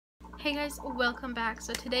Hey guys, welcome back.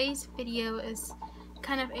 So today's video is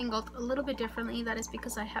kind of angled a little bit differently. That is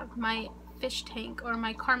because I have my fish tank or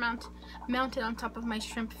my car mount mounted on top of my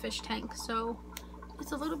shrimp fish tank. So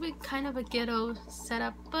it's a little bit kind of a ghetto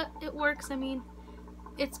setup, but it works. I mean,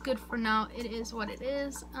 it's good for now. It is what it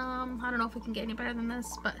is. I don't know if we can get any better than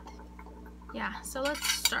this, but yeah, so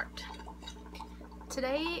let's start.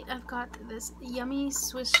 Today I've got this yummy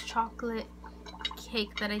Swiss chocolate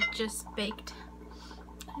cake that I just baked.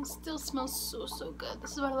 It still smells so good.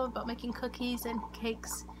 This is what I love about making cookies and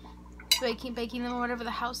cakes, baking them or whatever. The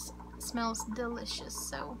house smells delicious.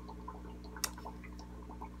 So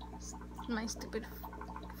my stupid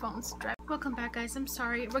phone's driving. Welcome back, guys. I'm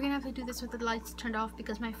sorry, we're gonna have to do this with the lights turned off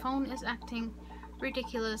because my phone is acting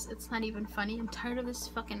ridiculous. It's not even funny. I'm tired of this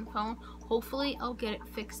fucking phone. Hopefully I'll get it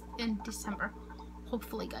fixed in December.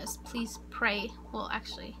 Hopefully, guys, please pray. Well,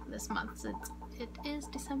 actually this month it is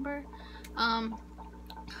December.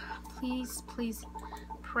 Please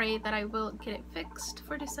pray that I will get it fixed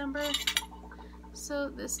for December. So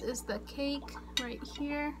this is the cake right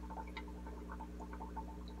here.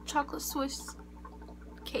 Chocolate Swiss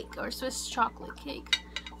cake or Swiss chocolate cake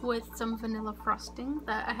with some vanilla frosting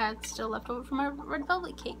that I had still left over from my red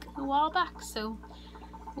velvet cake a while back. So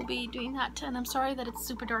we'll be doing that, and I'm sorry that it's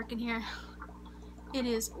super dark in here. It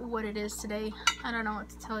is what it is today. I don't know what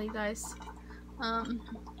to tell you guys.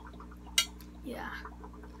 Yeah.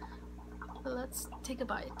 But let's take a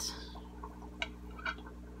bite.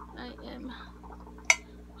 I am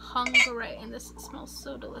hungry, and this smells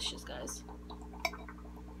so delicious, guys.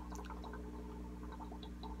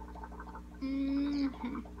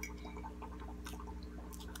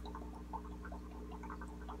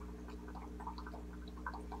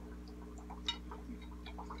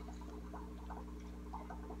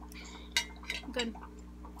 Good.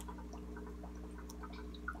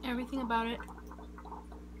 Everything about it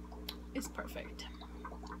is perfect.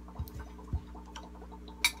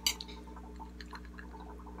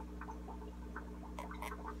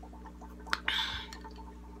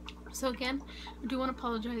 So again, I do want to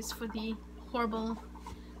apologize for the horrible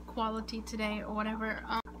quality today or whatever.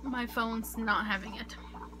 My phone's not having it.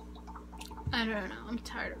 I don't know. I'm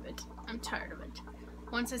tired of it.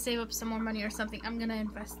 Once I save up some more money or something, I'm gonna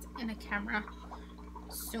invest in a camera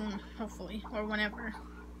soon, hopefully, or whenever.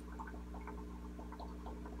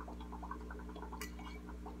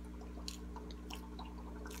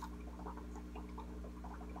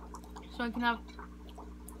 So I can have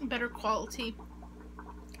better quality,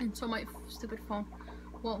 and so my stupid phone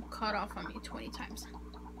won't cut off on me 20 times.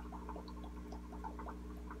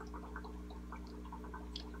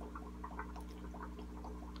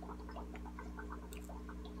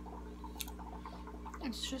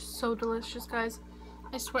 It's just so delicious, guys.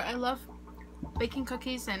 I swear, I love baking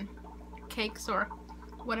cookies and cakes or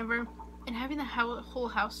whatever, and having the whole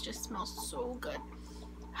house just smells so good.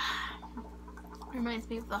 Reminds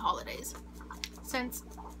me of the holidays. Since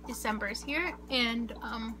December is here and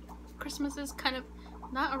Christmas is kind of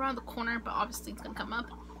not around the corner, but obviously it's gonna come up.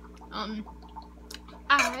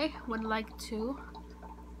 I would like to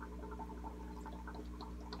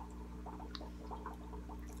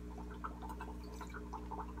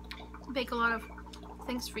bake a lot of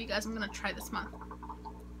things for you guys. I'm gonna try this month.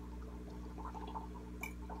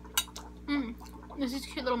 There's these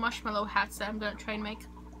cute little marshmallow hats that I'm gonna try and make.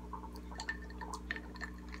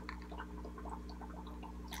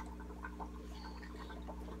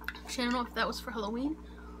 Actually, I don't know if that was for Halloween,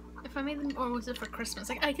 if I made them, or was it for Christmas.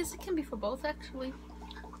 Like, I guess it can be for both, actually.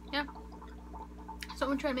 Yeah. So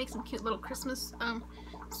I'm gonna try to make some cute little Christmas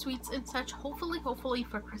sweets and such. Hopefully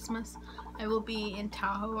for Christmas I will be in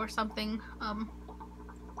Tahoe or something.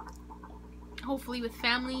 Hopefully with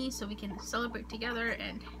family, so we can celebrate together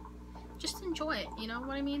and just enjoy it. You know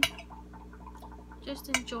what I mean? Just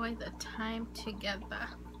enjoy the time together.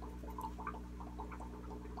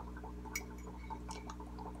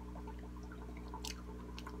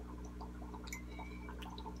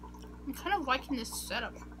 I'm kind of liking this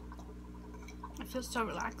setup. I feel so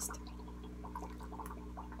relaxed.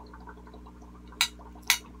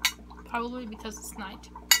 Probably because it's night.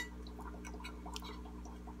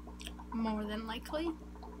 More than likely.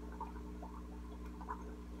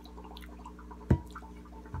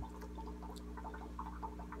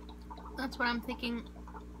 That's what I'm thinking.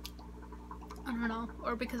 I don't know.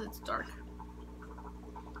 Or because it's dark.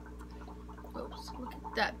 Oops, look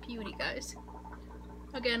at that beauty, guys.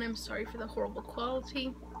 Again, I'm sorry for the horrible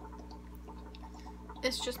quality.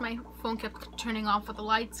 It's just my phone kept turning off with the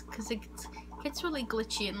lights because it gets really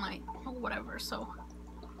glitchy in light or whatever, so.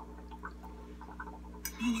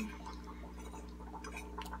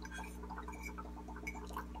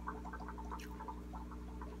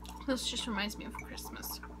 This just reminds me of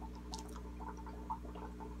Christmas.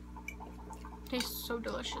 Tastes so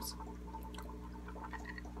delicious.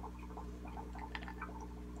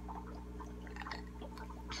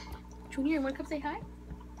 Junior, you wanna come say hi?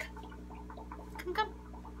 Come.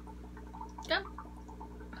 Come.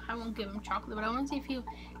 I won't give him chocolate, but I want to see if you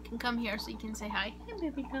can come here so you can say hi. Hey,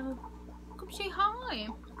 baby dog. Come say hi.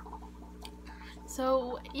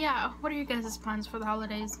 So, yeah, what are your guys' plans for the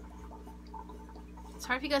holidays?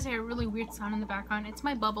 Sorry if you guys hear a really weird sound in the background. It's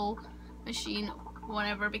my bubble machine,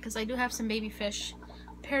 whatever, because I do have some baby fish.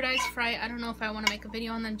 Paradise fry, I don't know if I want to make a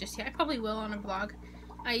video on them just yet. I probably will on a vlog.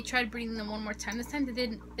 I tried breeding them one more time. This time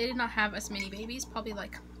they did not have as many babies, probably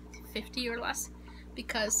like 50 or less,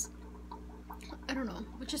 because I don't know,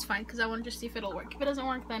 which is fine because I want to just see if it'll work. If it doesn't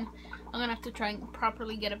work, then I'm gonna have to try and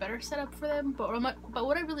properly get a better setup for them. But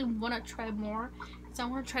what I really want to try more is I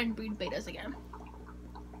want to try and breed betas again.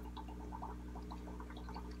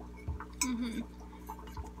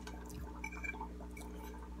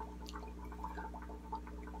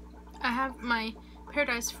 I have my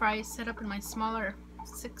Paradise fry set up in my smaller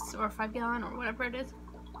 6 or 5 gallon or whatever it is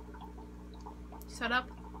set up,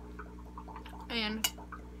 and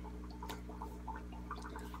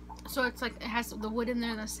so it's like it has the wood in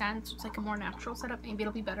there and the sand, so it's like a more natural setup. Maybe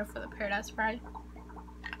it'll be better for the Paradise fry.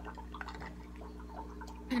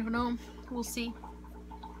 I don't know. We'll see.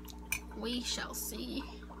 We shall see.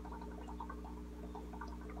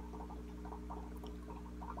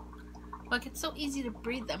 Like, it's so easy to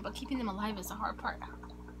breed them, but keeping them alive is the hard part.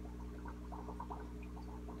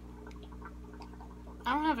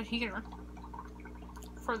 I don't have a heater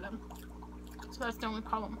for them, so that's the only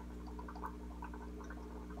problem.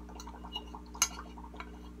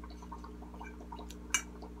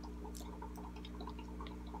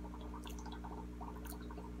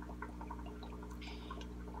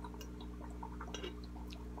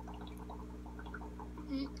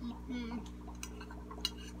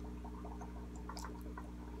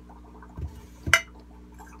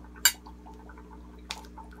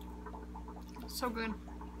 So good.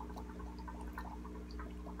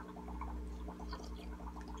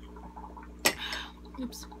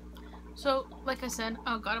 Oops. So, like I said,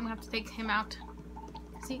 oh god, I'm gonna have to take him out.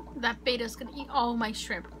 See, that beta's gonna eat all my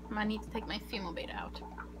shrimp. I need to take my female beta out.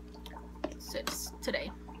 So it's today.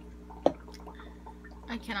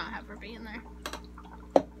 I cannot have her be in there.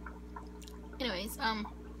 Anyways,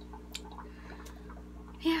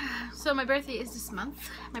 yeah, so my birthday is this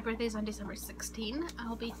month. My birthday is on December 16.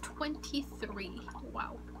 I'll be 23.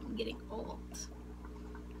 Wow, I'm getting old.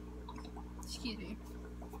 Excuse me.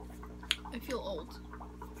 I feel old.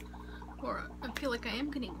 Or I feel like I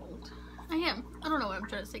am getting old. I am. I don't know what I'm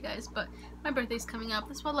trying to say, guys, but my birthday's coming up.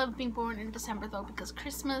 That's why I love being born in December, though, because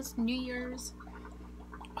Christmas, New Year's,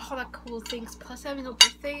 all that cool things, plus having a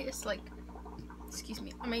birthday is like, excuse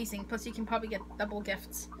me, amazing. Plus you can probably get double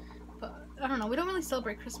gifts. But I don't know, we don't really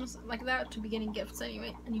celebrate Christmas like that to be getting gifts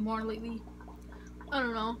anymore lately. I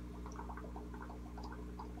don't know.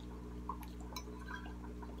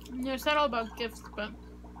 You know, it's not all about gifts, but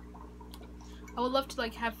I would love to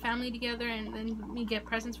like have family together and then me get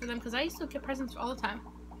presents for them, because I used to get presents all the time.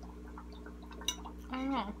 I don't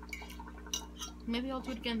know. Maybe I'll do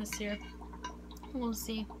it again this year. We'll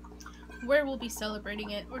see. Where we'll be celebrating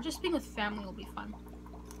it, or just being with family will be fun.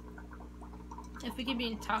 If we can be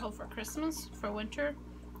in Tahoe for Christmas, for winter,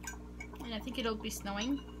 and I think it'll be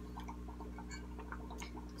snowing,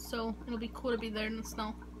 so it'll be cool to be there in the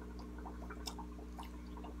snow.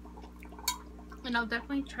 And I'll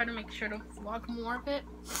definitely try to make sure to vlog more of it.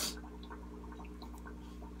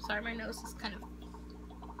 Sorry, my nose is kind of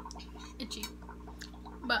itchy,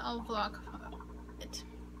 but I'll vlog it.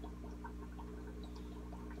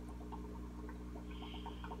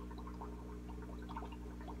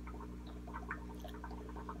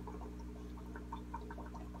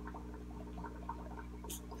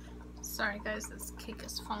 Sorry guys, this cake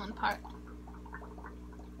is falling apart.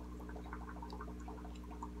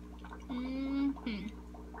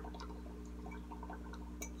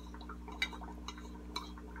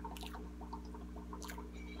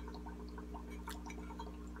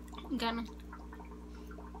 Again,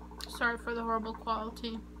 sorry for the horrible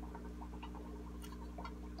quality.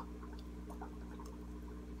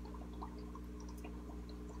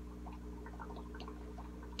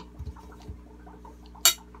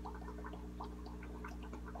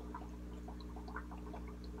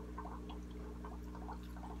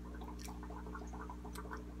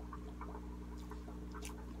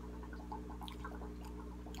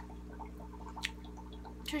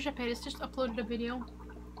 Trisha Paytas just uploaded a video.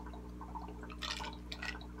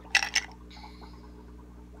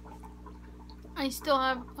 I still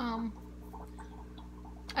have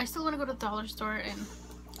I still want to go to the dollar store and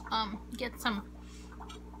get some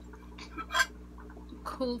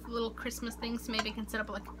cool little Christmas things. Maybe I can set up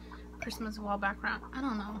like Christmas wall background. I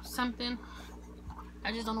don't know, something.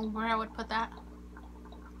 I just don't know where I would put that.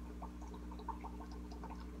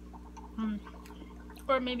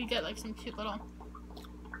 Or maybe get like some cute little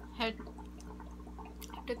head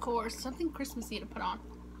decor, something Christmassy to put on.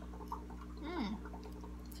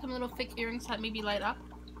 Some little fake earrings that maybe light up.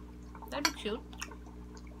 That'd be cute.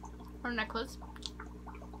 Or a necklace.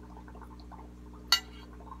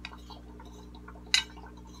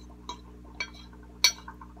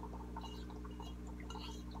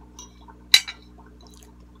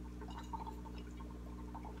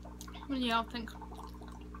 What do y'all think?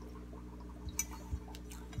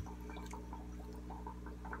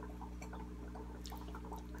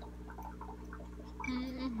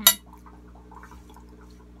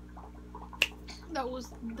 That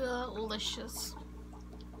was delicious.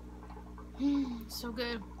 So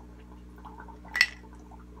good.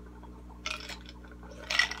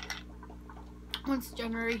 Once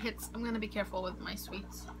January hits, I'm gonna be careful with my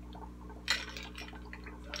sweets.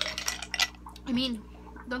 I mean,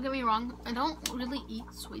 don't get me wrong, I don't really eat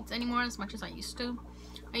sweets anymore as much as I used to.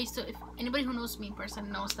 If anybody who knows me in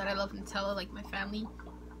person knows that I love Nutella, like my family.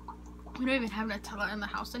 We don't even have Nutella in the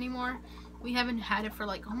house anymore. We haven't had it for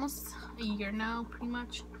like almost a year now, pretty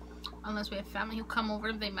much. Unless we have family who come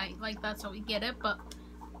over, they might like that, so we get it, but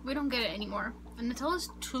we don't get it anymore. And Nutella's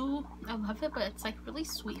too, I love it, but it's like really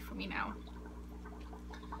sweet for me now.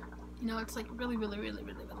 You know, it's like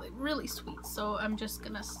really sweet. So I'm just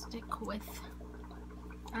gonna stick with,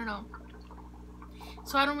 I don't know.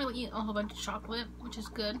 So I don't really eat a whole bunch of chocolate, which is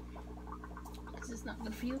good. This is not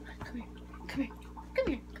good for you. Come here, come here, come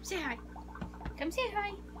here, come say hi. Come say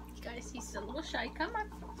hi. Guys, he's a little shy. Come on.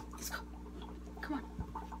 Let's go. Come on.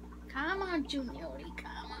 Come on, Juniori.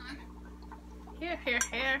 Come on. Here, here,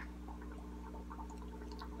 here.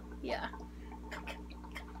 Yeah.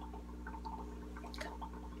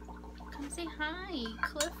 Come say hi,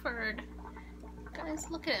 Clifford.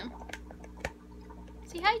 Guys, look at him.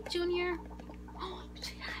 Say hi, Junior. Oh,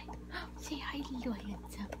 say hi. Oh, say hi, little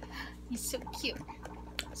handsome. He's so cute.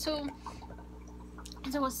 So,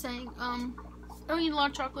 as I was saying, I don't eat a lot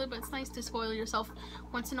of chocolate, but it's nice to spoil yourself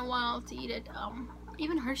once in a while to eat it.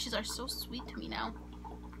 Even Hershey's are so sweet to me now.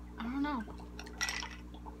 I don't know.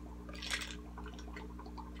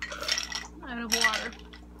 Out of water.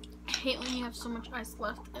 I hate when you have so much ice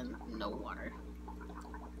left and no water.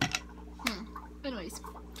 Anyways,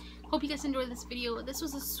 hope you guys enjoyed this video. This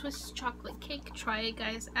was a Swiss chocolate cake. Try it,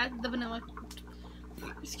 guys. Add the vanilla,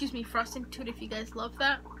 frosting to it if you guys love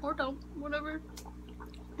that, or don't, whatever,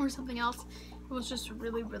 or something else. It was just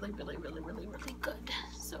really good.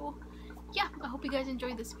 So yeah, I hope you guys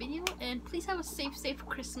enjoyed this video, and please have a safe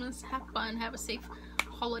Christmas. Have fun, have a safe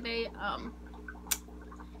holiday.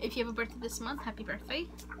 If you have a birthday this month, happy birthday.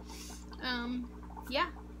 Yeah,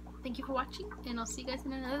 thank you for watching, and I'll see you guys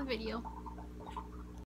in another video.